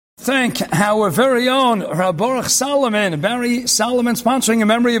Thank our very own Baruch Solomon, Barry Solomon, sponsoring in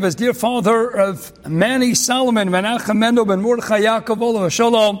memory of his dear father of Manny Solomon, Menachem Mendel ben Mordechai Yaakov Olav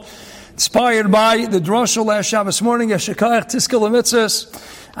Shalom, inspired by the drasha last Shabbos morning, Yeshakayach Tiskel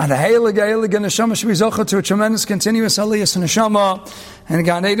Mitzvahs, and the Heilige Neshama Shvizocha to a tremendous continuous Aliyah Neshama, and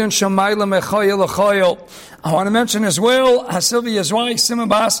Gan Eden Shamayla Mechoyel Achoyel. I want to mention as well, Hasylvia's wife, Simon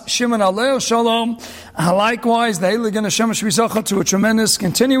Bas Shimon Aleo Shalom. Likewise, the Heilige Neshama Shvizocha to a tremendous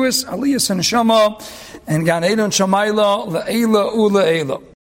continuous Aliyah Neshama, and Gan Eden Shamayla Le'ela U'Le'ela.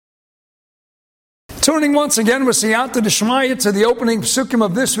 Turning once again with Siyata D'Shmaya to the opening psukim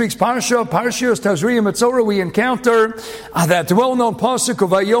of this week's Parsha, Parshas Tazria Metzora, we encounter that well-known pasuk of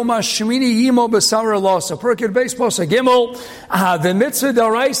Vayoma Shmini Yimo B'Sara Losa. Perkid Beis Pasuk Gimel, the mitzvah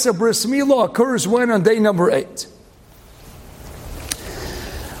d'oraisa bris milah occurs when on day number 8.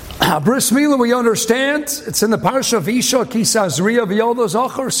 Bris milah, we understand, it's in the Parsha of Isha Kisazria V'Yoda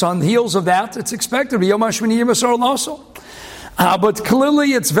Zachar, so on the heels of that, it's expected Vayoma Shmini Yimo B'Sara Losa. But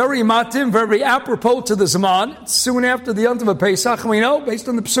clearly it's very matim, very apropos to the Zaman. Soon after the Yom Tov Pesach, we know, based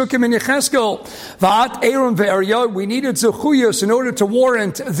on the Psukim in Yecheskel, V'at Aaron Ve'Arya, we needed Zechuyos in order to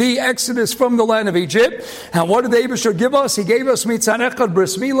warrant the exodus from the land of Egypt. And what did the Eibusher give us? He gave us Mitzad Echad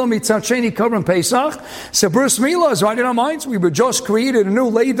Bris Milah, Mitzad Sheni Korban Pesach. So Bris Milah is right in our minds. We were just created a new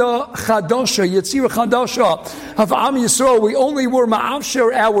Leida Chadasha, Yetzirah Chadasha of Am Yisrael. We only were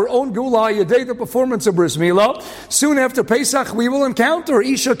Ma'avsher, our own Gula, Yedei, the performance of Bris Milah. Soon after Pesach, we will encounter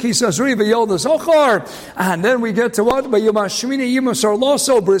Isha Kisazri V'Yoda Zochar, and then we get to what? V'Yom HaShmini Yom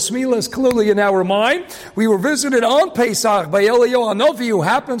Sarloso. Bris Milah is clearly in our mind. We were visited on Pesach by Eliyahu Hanavi, who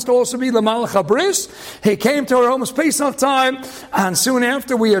happens to also be the Malach HaBris. He came to our home's Pesach time, and soon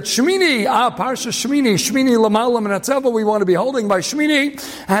after we had Shmini, Parsha Shmini Lamalam and Atzeva, we want to be holding by Shmini,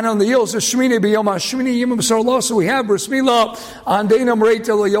 and on the heels of Shmini, V'Yom HaShmini Yom Sarloso, we have Bris Milah. On day number 8,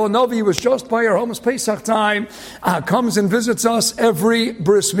 Eliyahu Hanavi was just by our home's Pesach time, comes and visits us every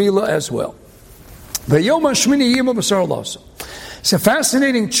Bris Milah as well. The Yom HaShmini Yom B'Sar Losa. It's a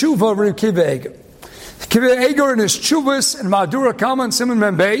fascinating tshuva of Reb Akiva Eiger. Akiva Eiger in his tshuvas and Madura Kama and Simon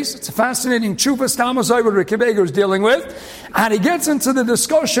Membeis. It's a fascinating tshuvah Stamazai what Reb Akiva Eiger is dealing with. And he gets into the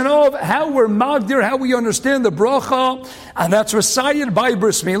discussion of how we're magdir, how we understand the bracha, and that's recited by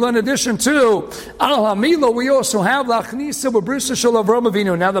Bris Milah. In addition to Al HaMilah, we also have Lachnisa B'Brisa Shel Avram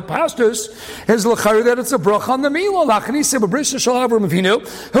Avinu. Now the pastors is l'chari that it's a bracha on the Milah. Lachnisa B'Brisa Shel Avram Avinu.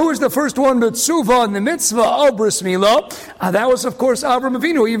 Who was the first one mitzvah in the mitzvah of Bris Milah? And that was, of course, Avram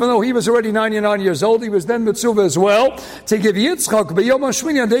Avinu. Even though he was already 99 years old, he was then mitzvah as well to give Yitzchak B'Yom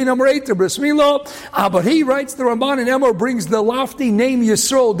HaShmini on day number 8 to Bris Milah. But he writes the Ramban and Emor brings the lofty name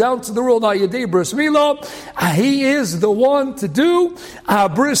Yisrael down to the world Ayadei Bris Milah. He is the one to do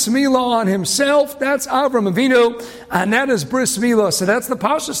Bris Milah on himself. That's Avram Avinu, and that is Bris Milah. So that's the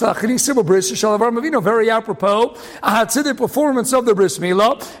Pashas Lachnisa B'Brisa Shel Avram Avinu. Very apropos to the performance of the Bris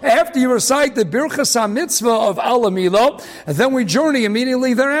Milah. After you recite the Birchas HaMitzvah of Al HaMilah, then we journey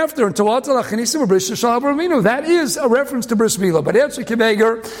immediately thereafter into Lachnisa B'Brisa Shel Avram Avinu. That is a reference to Bris Milah. But Etzer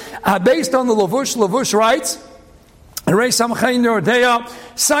Kiveger, based on the Lavush writes, and Rei Samchain Nordea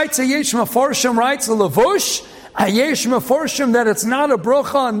cites a Yesh Mefarshim, writes a Lavush, a Yesh Mefarshim, that it's not a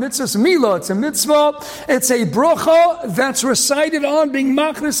bracha on mitzvahs milah, it's a mitzvah, it's a bracha that's recited on being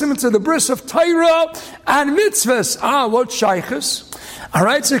machnisim into the bris of Torah and mitzvahs. What shaychus? All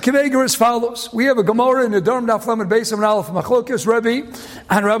right, so Kiveger as follows. We have a Gemara in the Durham Daf Lamed Beis and Aleph Machlokes Rebbe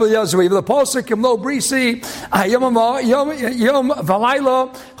and Rebbe Yazui. The pasuk Kimlo Brisi Yom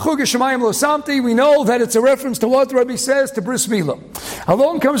Valayla Chug Shemayim Lo Samti. We know that it's a reference to what Rebbe says to Bris Milah.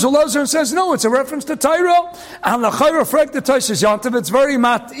 Along comes Elazar and says, no, it's a reference to Torah. And l'chayra frek the Toshes Yantiv. It's very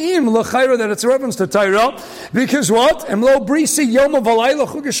mat'im l'chayra that it's a reference to Torah, because what? Emlo Brisi Yom Valayla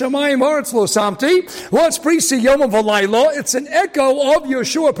Chug Shemayim Aretz Lo Samti. What's Brisi Yom Valayla? It's an echo of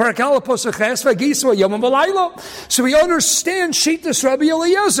Yeshua Parakala Posaches Vagiswa Yom Valayla. So we understand Shitas Rabbi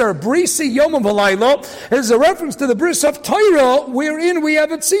Eliezer. Brisi Yom Valayla is a reference to the bris of Torah, wherein we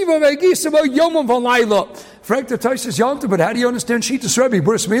have a tziva Vagiswa Yom Valayla. Frank the Taisus Yonta, but how do you understand Shitas Rebbe,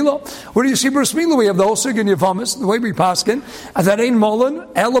 Bris Milah? Where do you see Bris Milah? We have the whole Sig in Yavamis, the way we paskin, and that ain't Mullen,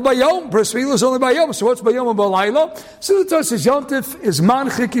 Ela Bayom. Bris Milah is only Bayom. So what's Bayom and Balayla? So the Taisus Yontif is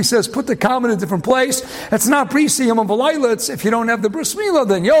Manchik. He says, put the comma in a different place. It's not Brisi Yom and Balayla. It's if you don't have the Bris Milah,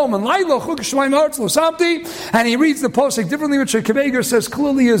 then Yom and Laila, Chuk Shemaim Arts, Lo Samti. And he reads the posik differently, which Kiveger says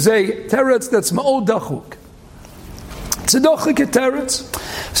clearly is a teretz that's Ma'od Dachuk. Tzedachik Teretz.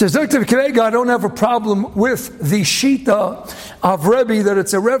 Says Dr. Kiveger, I don't have a problem with the Shita of Rebbe that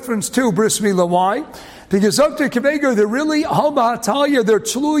it's a reference to Bris Milah. Why? Because Dr. Kibego, they're really Haba they're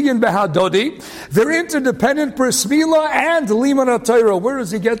Tluyin Behadodi, they're interdependent Bris Milah and Liman Torah. Where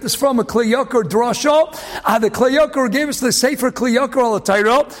does he get this from? A Kli Yakar drasha. The Kli Yakar gave us the Sefer Kli Yakar al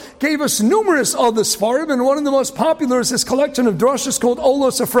Torah, gave us numerous other Sfarim, and one of the most popular is this collection of drashas called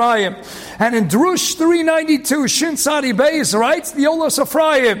Olos Ephraim. And in Drush 392, Shin Sadi Beis writes the Olos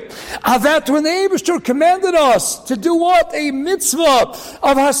Ephraim that when the Eibishter commanded us to do what? A mitzvah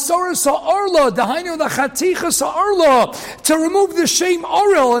of Hasaras Ha'arla, Dahainu the Chatichas Ha'arla, to remove the shame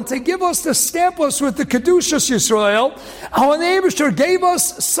Arel and to give us, to stamp us with the Kedushas Yisrael. When the Eibishter gave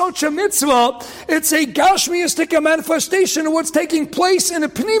us such a mitzvah, it's a Gashmiistic manifestation of what's taking place in a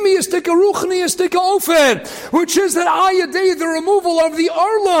Pnimiistic, a Ruchniistic Ofen, which is that Ayadei, the removal of the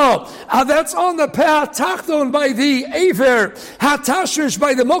Arla, that's on the Peh Tachton by the Aver, Hatashrish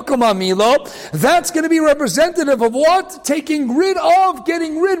by the Mokom HaMilah. That's going to be representative of what? Taking rid of,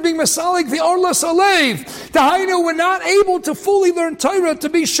 getting rid, being Masalik, the Arla Salev. Dahainu, we're not able to fully learn Torah, to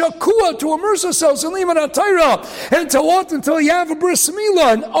be Shakua, to immerse ourselves in Liman HaTorah. And to what? Until you have a Bris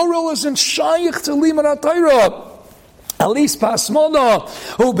Milah. And Arel isn't Shaykh to Liman HaTorah. At least Pasmona,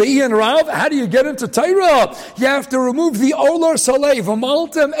 Ube'i and Rav, how do you get into Torah? You have to remove the Orlar Salev,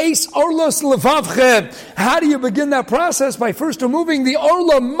 Amaltem Eis Orlos Levavchem. How do you begin that process? By first removing the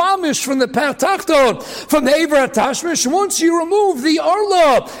Orla Mamish from the Patachton, from the Ever Tashmish. Once you remove the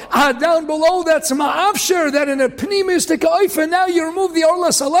Orla, down below, that's Ma'afsher, that in a Pnimistic Oifa, now you remove the Orla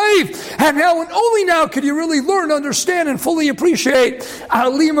Salev. And now and only now could you really learn, understand, and fully appreciate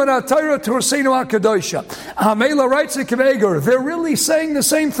Liman HaTorah to Roseinu HaKadosha. Mela writes in they're really saying the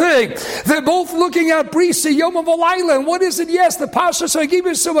same thing. They're both looking at Brisa Yom of Alayla. And what is it? Yes, the Pasha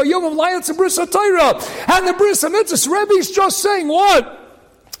Sagibis of Yom of Alayla, it's a Brisa Torah. And the Brisa Mitzvah, Rebbe's just saying what?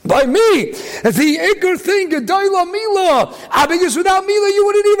 By me, the Iker thing, Gedola Mila. Because without Mila, you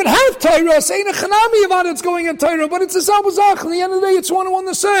wouldn't even have Torah. Saying a Chanami about it's going in Torah, but it's a Zabazach. At the end of the day, it's one and one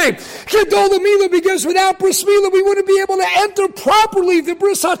the same. Gedola Mila, because without Bris Mila, we wouldn't be able to enter properly the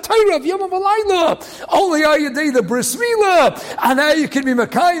Bris HaTorah of Yom Alayla. Only Ayadei the Bris Mila, and now you can be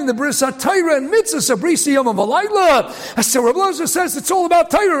Makayim the Bris HaTorah and Mitzvah Bris Yom Alayla. So Rabbi Loza says it's all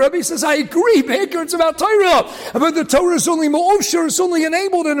about Torah. Rabbi says I agree, Baker, it's about Torah, but the Torah is only Mo'osher, it's only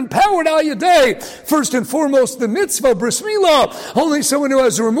enabled and empowered Ayadei. First and foremost, the mitzvah Bris Milah. Only someone who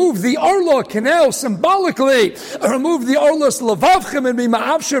has removed the Arla can now symbolically remove the Arlas Levavchem and be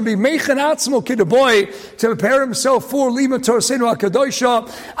Ma'avsher and be Mechen Atzmo Kidaboy to prepare himself for Lima Torseinu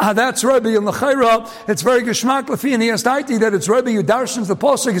HaKadosha. That's Rebbe in L'chaira. It's very Geshmak Lefi and Yasdaiti that it's Rebbe who darshans the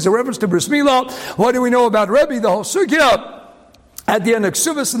Pasuk is a reference to Bris Milah. What do we know about Rebbe? The whole sugya at the end of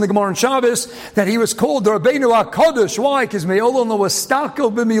Ksubis in the Gemara and Shabbos, that he was called the Rabbeinu HaKadosh. Why? Because Me'olon was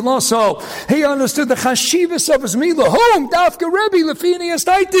stako b'milaso. He understood the chashivas of his milah. Whom? Dafka Rebbe, Lefini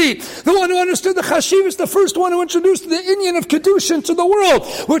Estaiti. The one who understood the chashivas, the first one who introduced the Inyan of Kedushin to the world,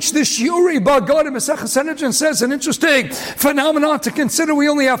 which the Shiuri Bagad in Masechah Sanhedrin says an interesting phenomenon to consider. We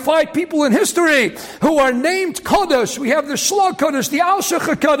only have 5 people in history who are named Kadosh. We have the Shla Kadosh, the Alshach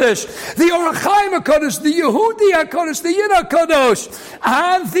HaKadosh, the Orachaim HaKadosh, the Yehudi HaKadosh, the Yid HaKadosh,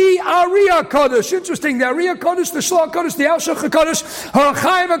 and the Ari HaKadosh. Interesting, the Ari HaKadosh, the Shla HaKadosh, the Alshach HaKadosh,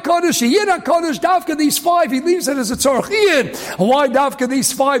 Harachaim HaKadosh, the Yid HaKadosh, Davka, these 5, he leaves it as a Tzarech Yid. Why Davka,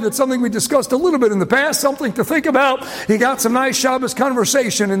 these 5? It's something we discussed a little bit in the past, something to think about. He got some nice Shabbos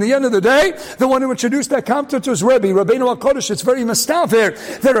conversation. In the end of the day, the one who introduced that concept was Rebbe. Rabbeinu HaKadosh, it's very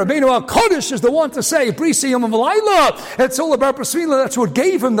mustaver that Rabbeinu HaKadosh is the one to say, Brisi Yom V'Layla. It's all about Bris Milah. That's what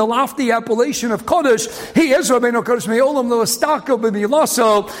gave him the lofty appellation of Kadosh. He is Rabbeinu HaKadosh, Me'olam Lo Estaka.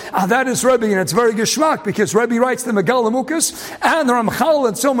 That is Rebbe, and it's very geschmack because Rebbe writes the Megal Amukas and the Ramchal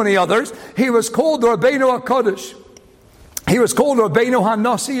and so many others. He was called Rabbeinu HaKadosh. He was called Rabbeinu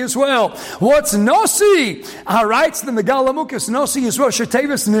HaNasi as well. What's Nasi? Writes the Megal Amukas, Nasi is Rosh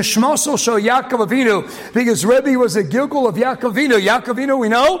Hashanah Nishmasol Shel Yaakov Avinu, because Rebbe was a Gilgul of Yaakov Avinu. Yaakov Avinu, we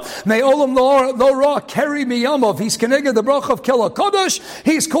know, Me'olam Lo Ra Keri Miyamov. He's connected the Brach of Kel HaKadosh.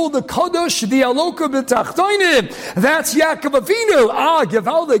 He's called the Kadosh, the Aloka B'Tachtoinim. That's Yaakov Avinu.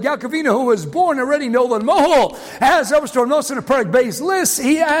 Gevaldig, Yaakov Avinu, who was born already Nolan Mohol. As Avstor Nosan of Perek Beis Lis,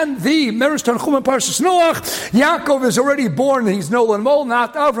 he and the Meresh Tanchum Parshas Noach. Yaakov is already born, he's Nolan Mol,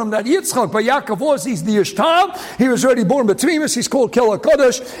 not Avram, that Yitzchak, but Yaakov was, he's the Yishtam. He was already born Betwimus, he's called Kel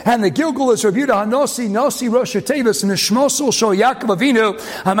HaKadosh, and the Gilgul is Rabbi Yehuda HaNasi, Nasi Rosh Hashanah, Nishmosel Shel Yaakov Avinu.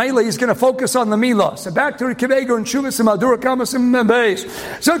 Amayla, he's going to focus on the Milah. So back to Rikivego and Shuvas and Madura Kamas and Membeis.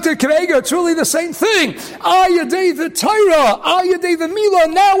 So to Rikivego, it's really the same thing. Ayadei the Torah, Ayadei the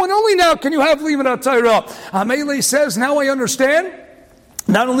Milah, now and only now can you have Liman HaTorah. Amayla says, now I understand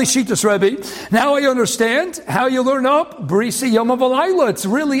Not only Shitas Rebbe, now I understand how you learn up Brisi Yom Avalayla. It's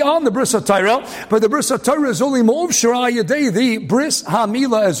really on the Bris HaTorah, but the Bris HaTorah is only Mov Shirah Yadei, the Bris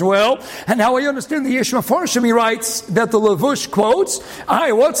HaMila as well. And now I understand the Yesh Mefarshim, he writes that the Levush quotes,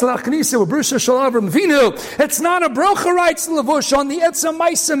 what's Lachnisa with Bris HaShal Avram Vinu? It's not a bracha, writes the Levush, on the Etzah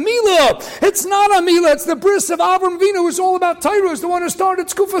Maisa Mila. It's not a Mila, it's the Bris of Avram Vinu, who's all about Torah, is the one who started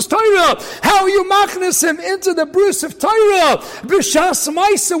Skufas Torah. How you machnis him into the Bris of Torah? B'shas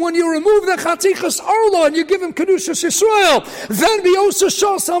Maisa, when you remove the Chatichas Arla and you give him Kedushas Yisrael, then B'yosa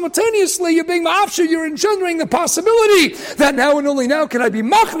Shah, simultaneously you're being ma'afshir, you're engendering the possibility that now and only now can I be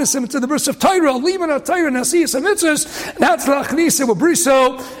machnis him into the Bris of Torah, Liman HaTorah, Nasiyas HaMitzvahs. That's Lachnisa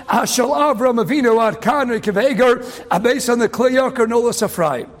W'briso, Ashal Avram Avinu, Ad Kanri Keveger, based on the Klei Yakar Nolas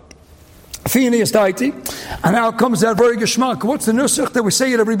Ephraim. Phineas Daiti, and now comes that very geschmack. What's the nusach that we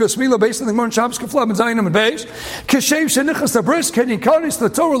say at every Bris Milah based on the Gemara Shabbos Kaflam and Zayinim and Beis? Kishem shenichas the bris ken yikanis the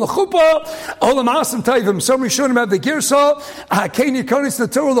Torah l'chupa olam asim tayvim. Some Rishonim have the girsa ken yikanis the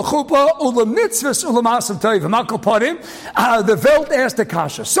Torah l'chupa olam mitzvahs olam asim tayvim. Akol parim the Welt asked the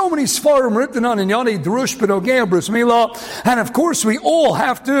kasha. So many svarim written on in Yoni Drush Benogei Bris Milah, and of course we all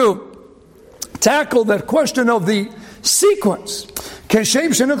have to tackle that question of the sequence. Keshem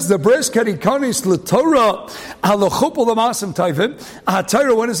shenichas the bris ken yikanis the Torah ala chupa olam asim tayvim.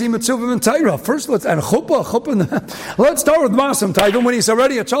 Torah, when is he mitzvah in Torah? First, let's start with masim tayvim when he's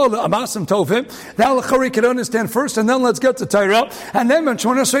already a child. Masim tovim. Now l'chari can understand first, and then let's get to Torah. And then when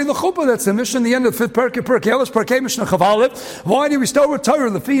I say the chupa, that's the mission. The end of the fifth perkei Yelos perkei Mishnah Chavalet. Why do we start with Torah?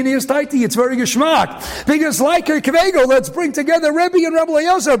 The Phineas Daiti. It's very geschmack because like Kevego, let's bring together Rebbe and Rebbe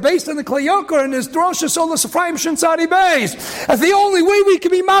Eliezer based on the Klei Yakar and his drosha Solas Ephraim Shinsadi Beis. As the only way we can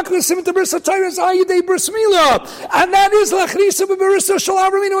be machnis into Bris HaTorah is Ayidei Bris Milah, and that is Lachnisa B'Bris HaShal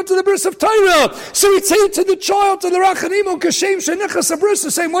Avram Avinu into the Bris of Torah. So we say to the child, to the Rachanimo, Kashem Shenichas Bris, the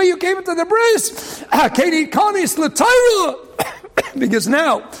same way you came into the Bris, Keni Kanis LeTorah, because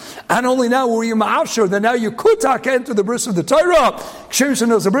now, and only now were you ma'afshir, then now you could enter the Bris of the Torah. Kashem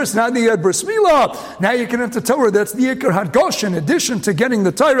Shenichas Bris, now that you had Bris Milah, now you can enter Torah. That's the Yikar Hadgosh. In addition to getting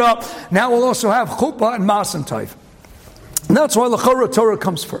the Torah, now we'll also have Chuppah and Masim Tayv. And that's why the Torah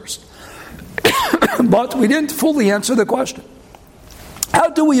comes first. But we didn't fully answer the question. How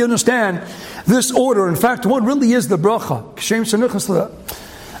do we understand this order? In fact, what really is the bracha?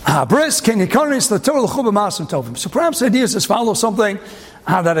 So perhaps the idea is as follows, something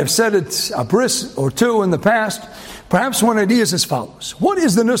that I've said it a bris or two in the past. Perhaps one idea is as follows. What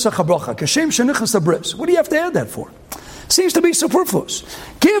is the nusach bracha? What do you have to add that for? Seems to be superfluous.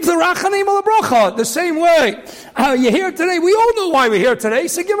 Give the Rachanim a bracha the same way. You're here today. We all know why we're here today.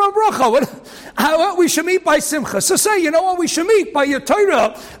 So give him a bracha. What we should meet by Simcha. So say, you know what? We should meet by your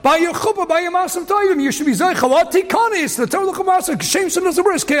Torah, by your Chuppah, by your Masim Tovim. You should be Zeicha. What? Tikanis, the Torah L'Chamasim. Kishem Shenichas the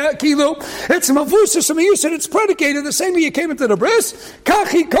Bris, Kilo. It's Mavusas, and you said it's predicated the same way you came into the Bris.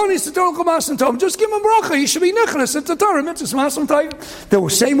 Kachi, Kanis, the Torah L'Chamasim Tovim. Just give him a bracha. He should be Nechnas. It's the Torah, Mitzvahs, Masim Tovim. The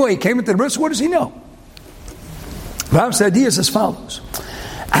same way he came into the Bris, what does he know? Perhaps the idea is as follows.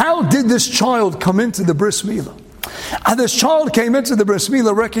 How did this child come into the Bris Milah? And this child came into the Bris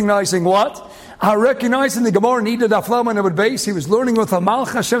Milah recognizing what? Recognizing the Gemara needed Aflam and base. He was learning with a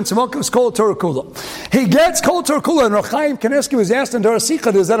Malach Hashem Tzemokos Kol Torah Kula. He gets Kol Torah Kula, and Rechaim Kaneski was asked in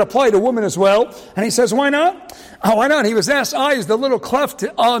Darasicha, does that apply to women as well? And he says, why not? Why not? He was asked, is the little cleft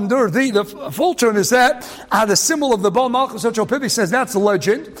under the full turn, is that the symbol of the Baal Malchus Sachal Piv? He says, that's a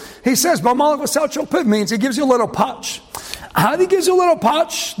legend. He says, Baal Malchus Sachal Piv means he gives you a little patch. How he gives you a little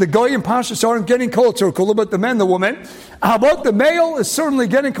patch? The guy and pashas aren't getting Kol Torah Kula, but the men, the woman. But the male is certainly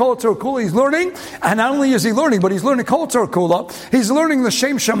getting Kol Torah Kula. He's learning, and not only is he learning, but he's learning Kol Torah Kula. He's learning the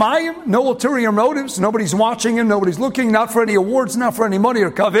Shem Shamayim, no ulterior motives. Nobody's watching him, nobody's looking, not for any awards, not for any money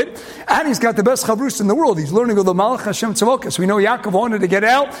or covet. And he's got the best chavrus in the world. He's learning with the Malach Hashem Tzavokas. We know Yaakov wanted to get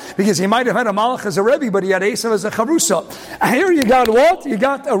out because he might have had a Malach as a Rebbe, but he had Esav as a chavrusa. And here you got what? You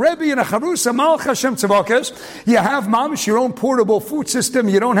got a Rebbe and a chavrusa, Malach Hashem Tzavokas. You have mamish, your own portable food system.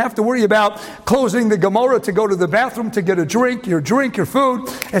 You don't have to worry about closing the Gemara to go to the bathroom to get a drink, your food.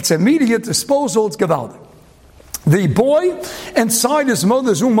 It's immediate disposal. It's gewaldig. The boy inside his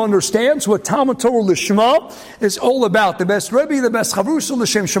mother's womb understands what Talmud Torah Lishma is all about. The best Rebbe, the best Chavrusa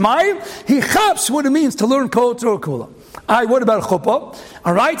L'Shem Shemayim. He chaps what it means to learn Kol Torah Kula. What about chuppah?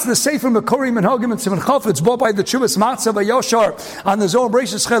 All right, it's the Sefer Mekorim and Hagim and Simon Chaf. It's bought by the Chuvas Matzah by Yoshar on the Zohar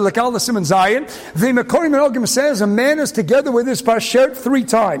Bereshis Chel Lekal Simon Zion. The Mekorim and Hagim says a man is together with his parshert 3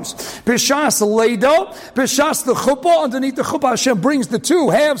 times. B'shas Leida, B'shas the chuppah. Underneath the chuppah, Hashem brings the 2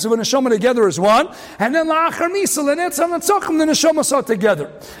 halves of a neshama together as one, and then la'achar misal and etzam tzachim the neshama are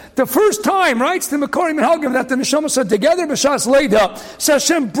together. The first time, writes the Mekorim and Hagim, that the neshama are together, B'shas Leida, so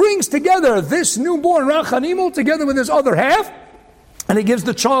Hashem brings together this newborn Rachanimel together with his other half, and he gives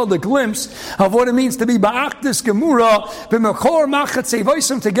the child a glimpse of what it means to be ba'akdis gemura, b'mechor machat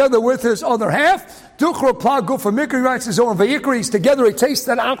sevaisim, together with his other half. Duchra plag gufa mikri, writes his own vayikris, together he tastes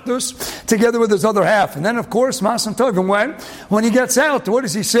that akdus together with his other half. And then of course masam tovim, when he gets out, what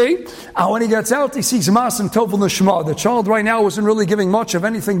does he see? When he gets out, he sees masam tovim l'shma. The child right now wasn't really giving much of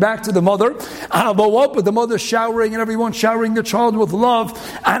anything back to the mother, but the mother showering, and everyone showering the child with love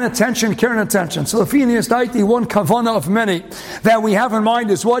and attention, care and attention. So the Phineas Daiti, one kavana of many that we have in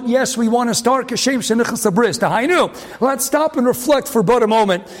mind is what? Yes, we want to start Kashem Shenichas Abris. Hainu. Let's stop and reflect for but a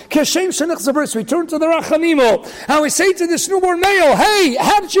moment. Kashem Shenichas Abris. We turn to the Rachanimo, and we say to this newborn male, hey,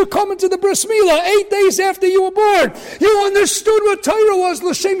 how did you come into the bris milah 8 days after you were born? You understood what Torah was,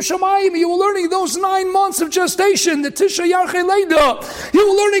 l'shem shamayim. You were learning those 9 months of gestation, the Tisha Yarchei Leida. You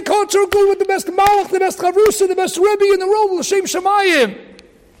were learning Kotzor Gul with the best Malach, the best Chavrusa, the best Rebbe in the world, l'shem shamayim.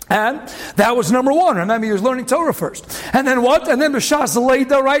 And that was number 1. Remember, he was learning Torah first. And then what? And then B'shas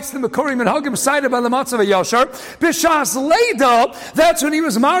Leida, writes the Mekorim and Hagim, cited by the Matzah Yashar. B'shas Leida, that's when he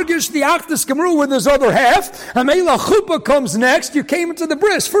was margish the Akdis Gemru with his other half. And Meila Chuppah comes next. You came into the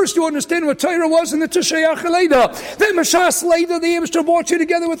bris. First you understand what Torah was in the Tisha Yarchei Leida. Then B'shas Leida, the Yibishter brought you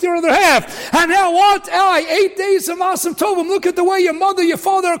together with your other half. And now what? 8 days of Masam Tovim. Look at the way your mother, your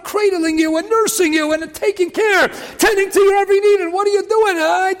father are cradling you and nursing you and taking care, tending to your every need. And what are you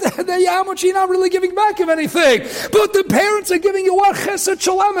doing? How much you're not really giving back of anything. But the parents are giving you what? Chesed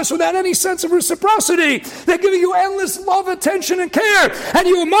shalamis, without any sense of reciprocity. They're giving you endless love, attention, and care. And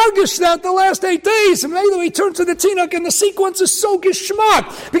you margish that the last 8 days. And later we turn to the Tinuk, and the sequence is so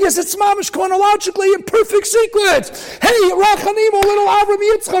geshmak, because it's mamish chronologically in perfect sequence. Hey, Rachanimo, little Avram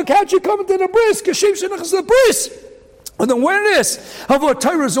Yitzchak, how'd you come into the bris? Kashem Shenichas the bris. With awareness of what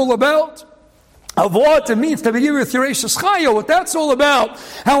Torah is all about. Of what it means to begin with Yereshus Chaya, what that's all about.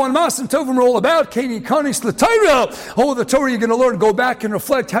 How on Masim Tovim are all about. Keni Kanis L'Torah. Oh, the Torah you're going to learn. Go back and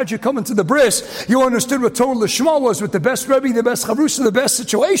reflect. How'd you come into the bris? You understood what Torah L'Shma was, with the best Rebbe, the best Chavrusa, the best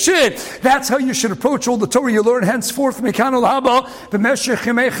situation. That's how you should approach all the Torah you learn henceforth. Mekan Haba, B'meshech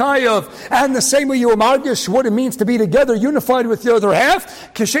Yemei Chayav. And the same way you margish what it means to be together, unified with the other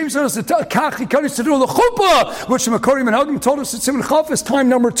half. Kashem says the Kachi Kanis to do the Chuppah, which the Mekorim and Hagim told us at Simon Chaf is time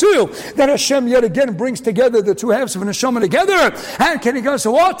number 2. That Hashem yet again brings together the 2 halves of a neshama together. And can he go,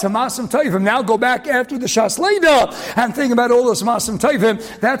 so what? To Masam Tovim. Now go back after the Shas Leida and think about all this Masam Tovim.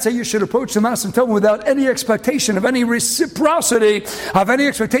 That's how you should approach the Masam Tovim, without any expectation of any reciprocity, of any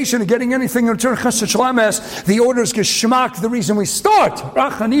expectation of getting anything in return. Chesed Shalames. The order is Geshmak, the reason we start.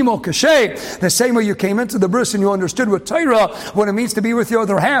 Rachanimo Kashay. The same way you came into the bris and you understood what Torah, what it means to be with the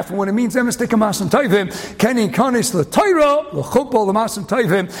other half, and what it means emistik Masam Tovim. Keni Kanis L'Torah, L'Chuppah, the Masam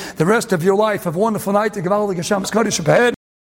Tovim. The rest of your life, have wonderful night to Gevaldik Hashem's Kodesh ahead.